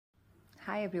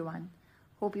Hi everyone.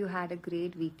 Hope you had a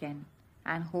great weekend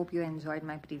and hope you enjoyed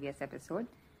my previous episode.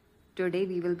 Today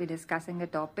we will be discussing a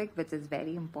topic which is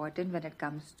very important when it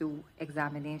comes to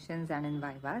examinations and in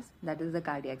vivas, that is the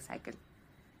cardiac cycle.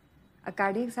 A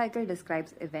cardiac cycle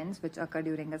describes events which occur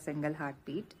during a single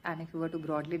heartbeat, and if you were to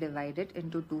broadly divide it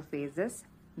into two phases,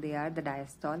 they are the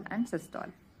diastole and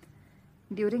systole.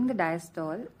 During the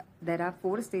diastole, there are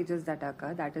four stages that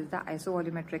occur, that is the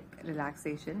isovolumetric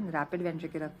relaxation, rapid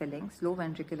ventricular filling, slow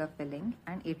ventricular filling,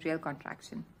 and atrial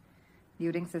contraction.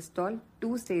 During systole,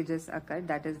 two stages occur,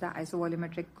 that is the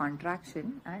isovolumetric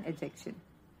contraction and ejection.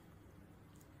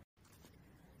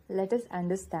 Let us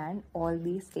understand all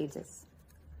these stages.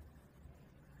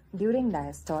 During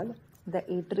diastole, the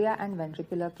atria and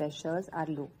ventricular pressures are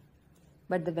low,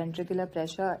 but the ventricular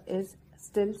pressure is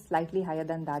still slightly higher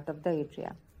than that of the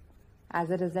atria. As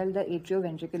a result, the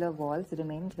atrioventricular valves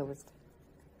remain closed.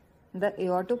 The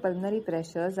aortopulmonary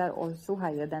pressures are also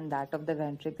higher than that of the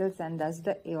ventricles, and thus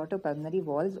the aortopulmonary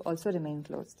valves also remain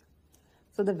closed.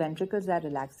 So the ventricles are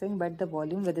relaxing, but the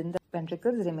volume within the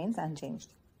ventricles remains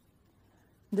unchanged.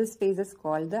 This phase is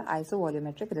called the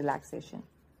isovolumetric relaxation.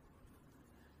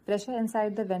 Pressure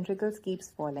inside the ventricles keeps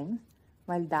falling,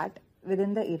 while that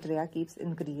within the atria keeps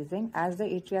increasing as the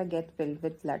atria get filled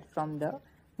with blood from the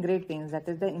great veins, that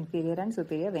is the inferior and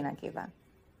superior vena cava.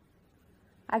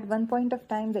 At one point of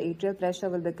time, the atrial pressure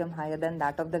will become higher than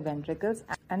that of the ventricles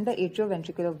and the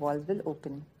atrioventricular valves will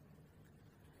open.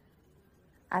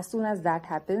 As soon as that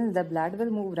happens, the blood will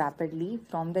move rapidly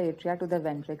from the atria to the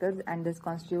ventricles, and this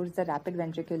constitutes the rapid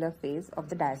ventricular phase of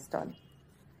the diastole.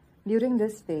 During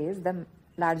this phase, the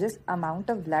largest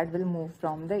amount of blood will move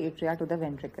from the atria to the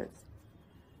ventricles.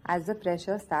 As the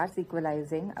pressure starts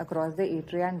equalizing across the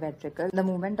atria and ventricles, the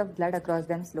movement of blood across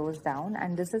them slows down,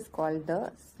 and this is called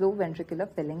the slow ventricular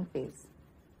filling phase.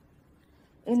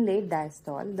 In late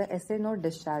diastole, the SA node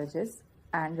discharges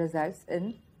and results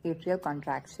in atrial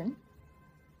contraction,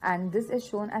 and this is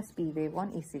shown as P wave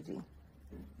on ECG.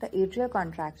 The atrial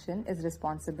contraction is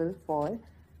responsible for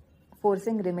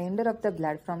forcing remainder of the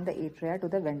blood from the atria to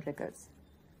the ventricles.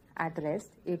 At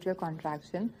rest, atrial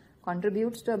contraction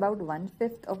contributes to about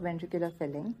 1/5 of ventricular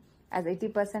filling, as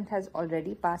 80% has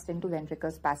already passed into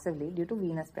ventricles passively due to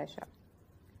venous pressure.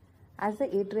 As the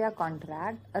atria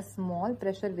contract, a small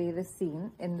pressure wave is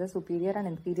seen in the superior and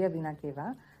inferior vena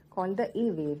cava called the A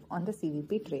wave on the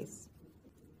CVP trace.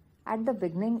 At the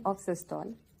beginning of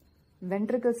systole,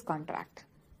 ventricles contract.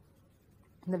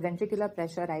 The ventricular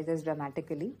pressure rises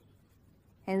dramatically,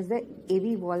 hence the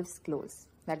AV valves close,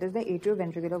 that is the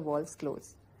atrioventricular valves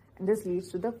close. This leads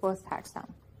to the first heart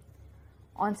sound.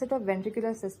 Onset of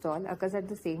ventricular systole occurs at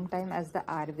the same time as the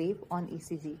R wave on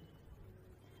ECG.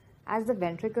 As the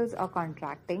ventricles are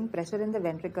contracting, pressure in the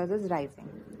ventricles is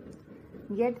rising.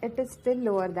 Yet it is still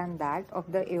lower than that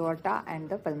of the aorta and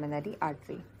the pulmonary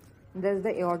artery. Thus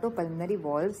the aortopulmonary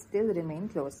valves still remain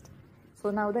closed. So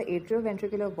now the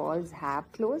atrioventricular valves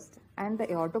have closed and the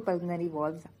aortopulmonary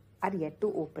valves are yet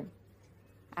to open.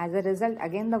 As a result,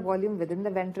 again the volume within the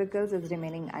ventricles is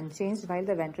remaining unchanged while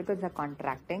the ventricles are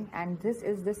contracting, and this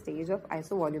is the stage of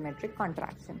isovolumetric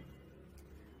contraction.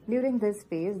 During this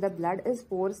phase, the blood is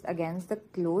forced against the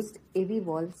closed AV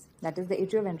valves, that is the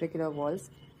atrioventricular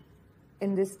valves.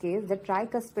 In this case, the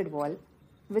tricuspid valve,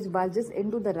 which bulges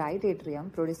into the right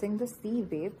atrium, producing the C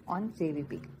wave on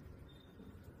JVP.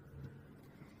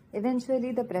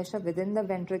 Eventually, the pressure within the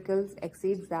ventricles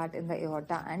exceeds that in the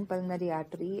aorta and pulmonary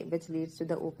artery, which leads to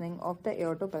the opening of the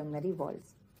aortopulmonary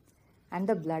valves. And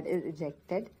the blood is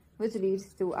ejected, which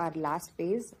leads to our last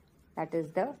phase, that is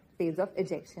the phase of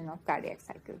ejection of cardiac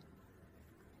cycle.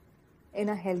 In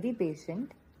a healthy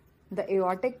patient, the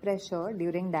aortic pressure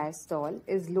during diastole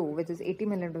is low, which is 80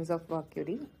 millimeters of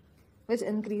mercury, which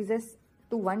increases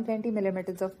to 120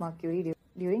 millimeters of mercury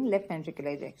during left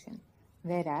ventricular ejection.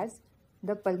 Whereas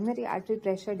the pulmonary artery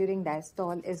pressure during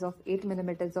diastole is of 8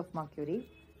 millimeters of mercury,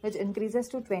 which increases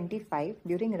to 25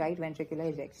 during right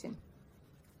ventricular ejection.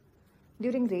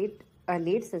 During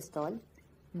late systole,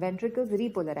 ventricles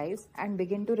repolarize and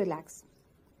begin to relax.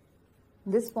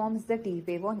 This forms the T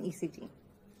wave on ECG.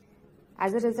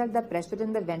 As a result, the pressure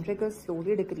in the ventricles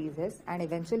slowly decreases and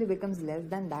eventually becomes less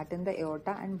than that in the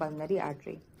aorta and pulmonary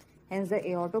artery. Hence, the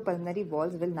aortopulmonary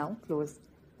valves will now close,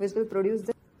 which will produce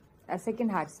a second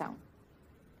heart sound.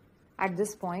 At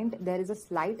this point, there is a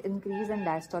slight increase in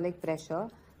diastolic pressure,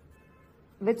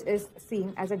 which is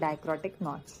seen as a dicrotic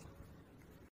notch.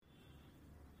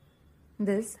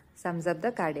 This sums up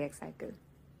the cardiac cycle.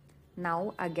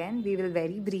 Now, again, we will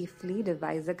very briefly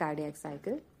revise the cardiac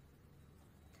cycle.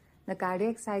 The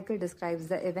cardiac cycle describes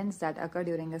the events that occur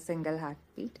during a single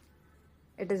heartbeat.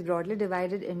 It is broadly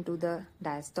divided into the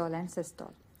diastole and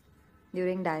systole.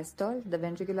 During diastole, the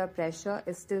ventricular pressure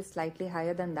is still slightly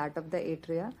higher than that of the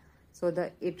atria, so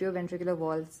the atrioventricular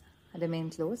walls remain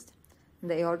closed.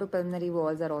 The aortopulmonary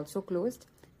walls are also closed,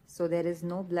 so there is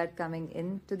no blood coming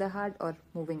into the heart or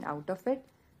moving out of it.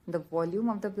 The volume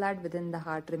of the blood within the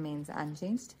heart remains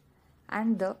unchanged,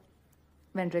 and the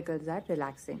ventricles are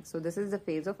relaxing. So this is the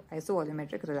phase of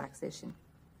isovolumetric relaxation.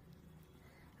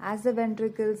 As the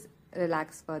ventricles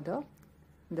relax further,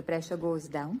 the pressure goes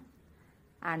down,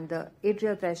 and the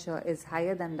atrial pressure is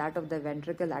higher than that of the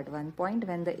ventricle at one point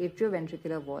when the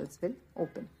atrioventricular walls will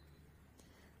open.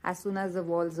 As soon as the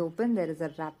walls open, there is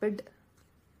a rapid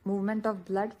movement of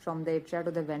blood from the atria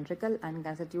to the ventricle and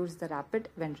constitutes the rapid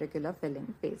ventricular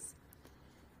filling phase.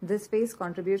 This phase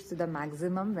contributes to the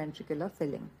maximum ventricular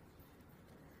filling.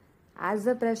 As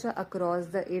the pressure across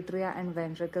the atria and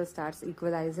ventricle starts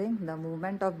equalizing, the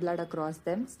movement of blood across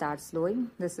them starts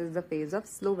slowing. This is the phase of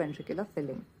slow ventricular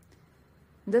filling.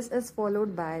 This is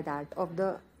followed by that of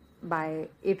the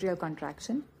atrial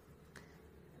contraction,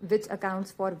 which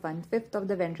accounts for 1/5 of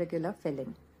the ventricular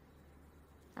filling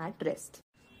at rest.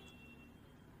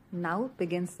 Now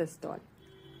begins systole.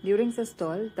 During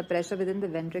systole, the pressure within the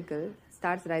ventricle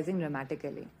starts rising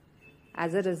dramatically.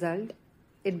 As a result,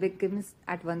 it becomes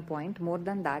at one point more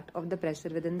than that of the pressure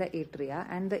within the atria,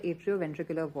 and the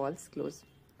atrioventricular walls close.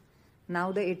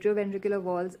 Now the atrioventricular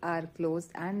walls are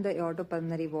closed and the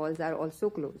aortopulmonary walls are also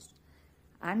closed,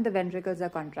 and the ventricles are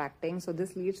contracting, so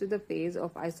this leads to the phase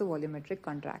of isovolumetric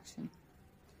contraction.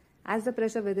 As the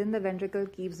pressure within the ventricle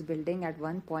keeps building, at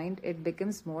one point it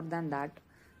becomes more than that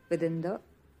within the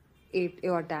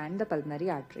aorta and the pulmonary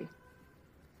artery.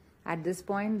 At this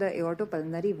point, the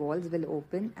aortopulmonary walls will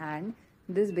open, and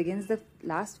this begins the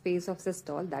last phase of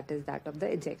systole, that is that of the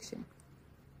ejection.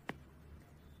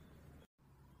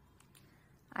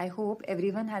 I hope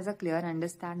everyone has a clear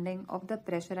understanding of the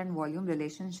pressure and volume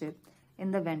relationship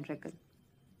in the ventricle.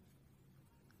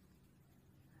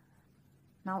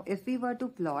 Now, if we were to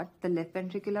plot the left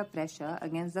ventricular pressure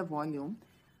against the volume,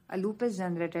 a loop is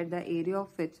generated, the area of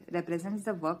which represents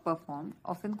the work performed,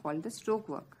 often called the stroke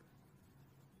work.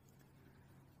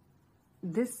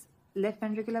 This left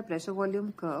ventricular pressure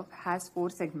volume curve has 4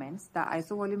 segments: the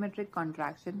isovolumetric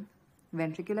contraction,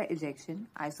 ventricular ejection,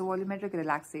 isovolumetric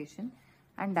relaxation,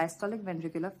 and diastolic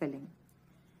ventricular filling.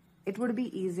 It would be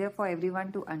easier for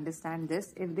everyone to understand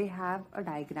this if they have a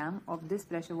diagram of this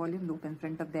pressure volume loop in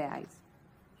front of their eyes.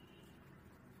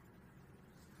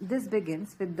 This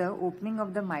begins with the opening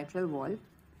of the mitral wall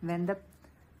when the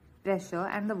pressure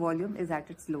and the volume is at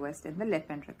its lowest in the left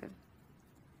ventricle.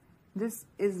 This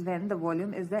is when the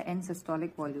volume is the end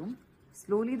systolic volume.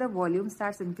 Slowly the volume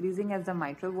starts increasing as the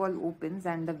mitral wall opens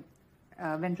and the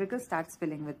ventricle starts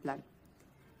filling with blood.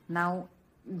 Now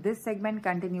this segment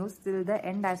continues till the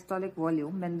end diastolic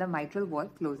volume when the mitral wall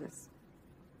closes.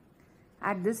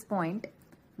 At this point,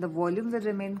 the volume will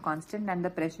remain constant and the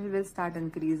pressure will start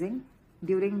increasing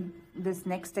during this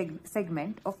next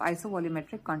segment of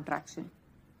isovolumetric contraction.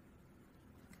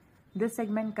 This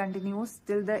segment continues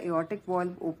till the aortic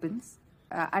valve opens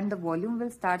and the volume will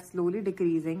start slowly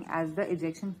decreasing as the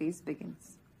ejection phase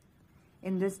begins.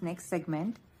 In this next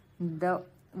segment, the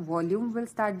volume will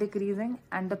start decreasing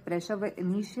and the pressure will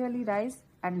initially rise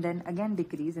and then again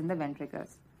decrease in the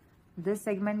ventricles. This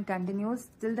segment continues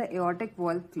till the aortic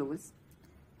valve closes.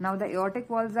 Now the aortic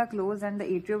valves are closed and the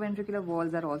atrioventricular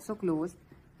walls are also closed,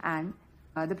 and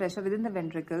the pressure within the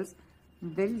ventricles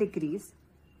will decrease,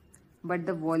 but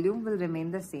the volume will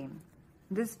remain the same.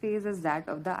 This phase is that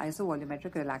of the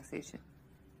isovolumetric relaxation.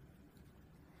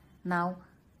 Now,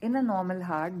 in a normal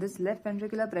heart, this left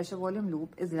ventricular pressure volume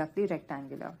loop is roughly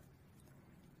rectangular.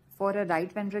 For a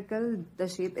right ventricle, the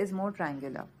shape is more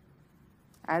triangular,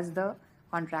 as the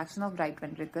contraction of right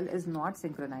ventricle is not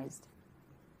synchronized.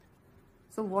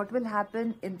 So what will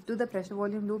happen into the pressure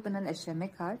volume loop in an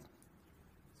ischemic heart?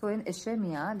 So in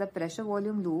ischemia, the pressure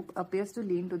volume loop appears to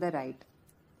lean to the right.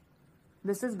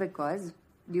 This is because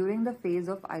during the phase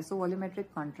of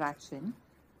isovolumetric contraction,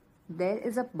 there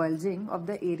is a bulging of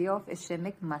the area of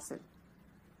ischemic muscle.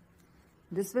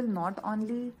 This will not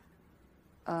only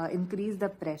increase the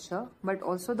pressure but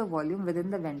also the volume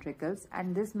within the ventricles,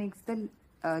 and this makes the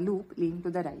loop lean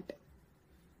to the right.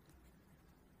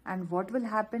 And what will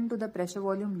happen to the pressure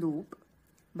volume loop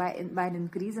by an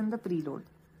increase in the preload?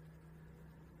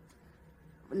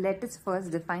 Let us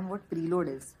first define what preload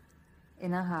is.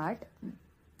 In a heart,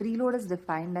 preload is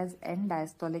defined as end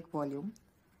diastolic volume,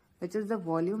 which is the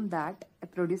volume that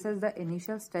produces the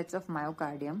initial stretch of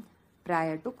myocardium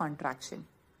prior to contraction.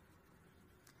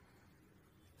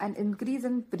 An increase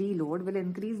in preload will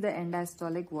increase the end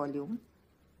diastolic volume,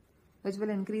 which will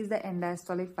increase the end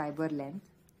diastolic fiber length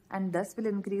and thus will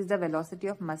increase the velocity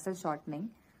of muscle shortening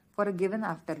for a given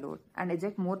afterload and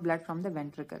eject more blood from the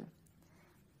ventricle.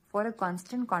 For a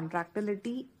constant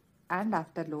contractility and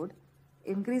afterload,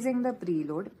 increasing the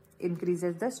preload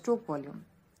increases the stroke volume.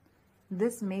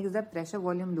 This makes the pressure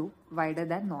volume loop wider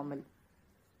than normal.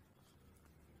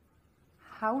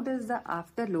 How does the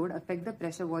afterload affect the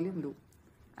pressure volume loop?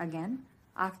 Again,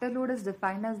 afterload is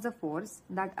defined as the force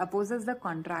that opposes the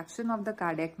contraction of the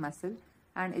cardiac muscle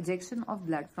and ejection of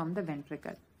blood from the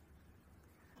ventricle.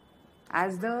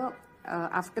 As the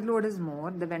afterload is more,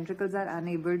 the ventricles are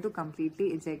unable to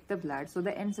completely eject the blood, so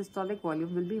the end systolic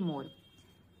volume will be more.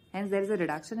 Hence, there is a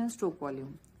reduction in stroke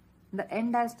volume. The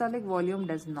end diastolic volume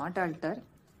does not alter,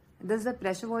 thus the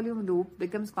pressure volume loop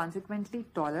becomes consequently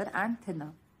taller and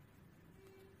thinner.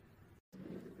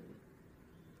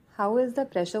 How is the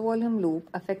pressure volume loop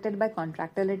affected by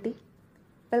contractility?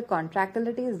 Well,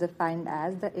 contractility is defined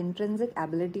as the intrinsic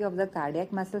ability of the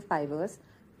cardiac muscle fibers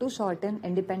to shorten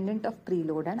independent of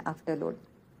preload and afterload.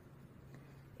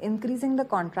 Increasing the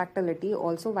contractility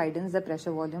also widens the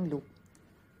pressure volume loop.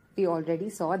 We already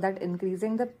saw that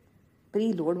increasing the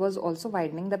preload was also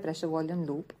widening the pressure volume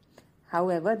loop.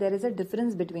 However, there is a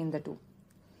difference between the two.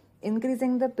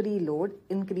 Increasing the preload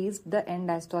increased the end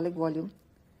diastolic volume,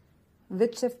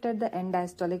 which shifted the end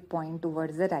diastolic point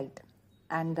towards the right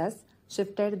and thus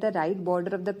shifted the right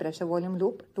border of the pressure volume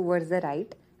loop towards the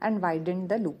right and widened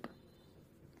the loop.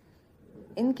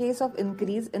 In case of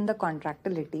increase in the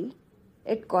contractility,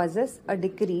 it causes a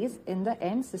decrease in the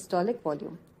end systolic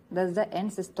volume. Thus, the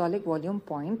end systolic volume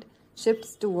point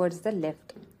shifts towards the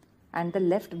left and the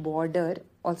left border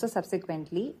also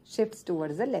subsequently shifts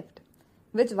towards the left,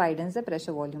 which widens the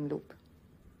pressure volume loop.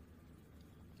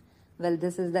 Well,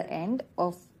 this is the end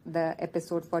of the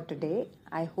episode for today.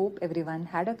 I hope everyone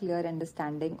had a clear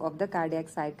understanding of the cardiac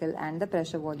cycle and the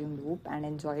pressure volume loop and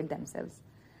enjoyed themselves.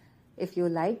 If you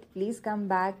liked, please come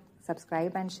back,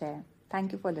 subscribe and share.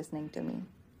 Thank you for listening to me.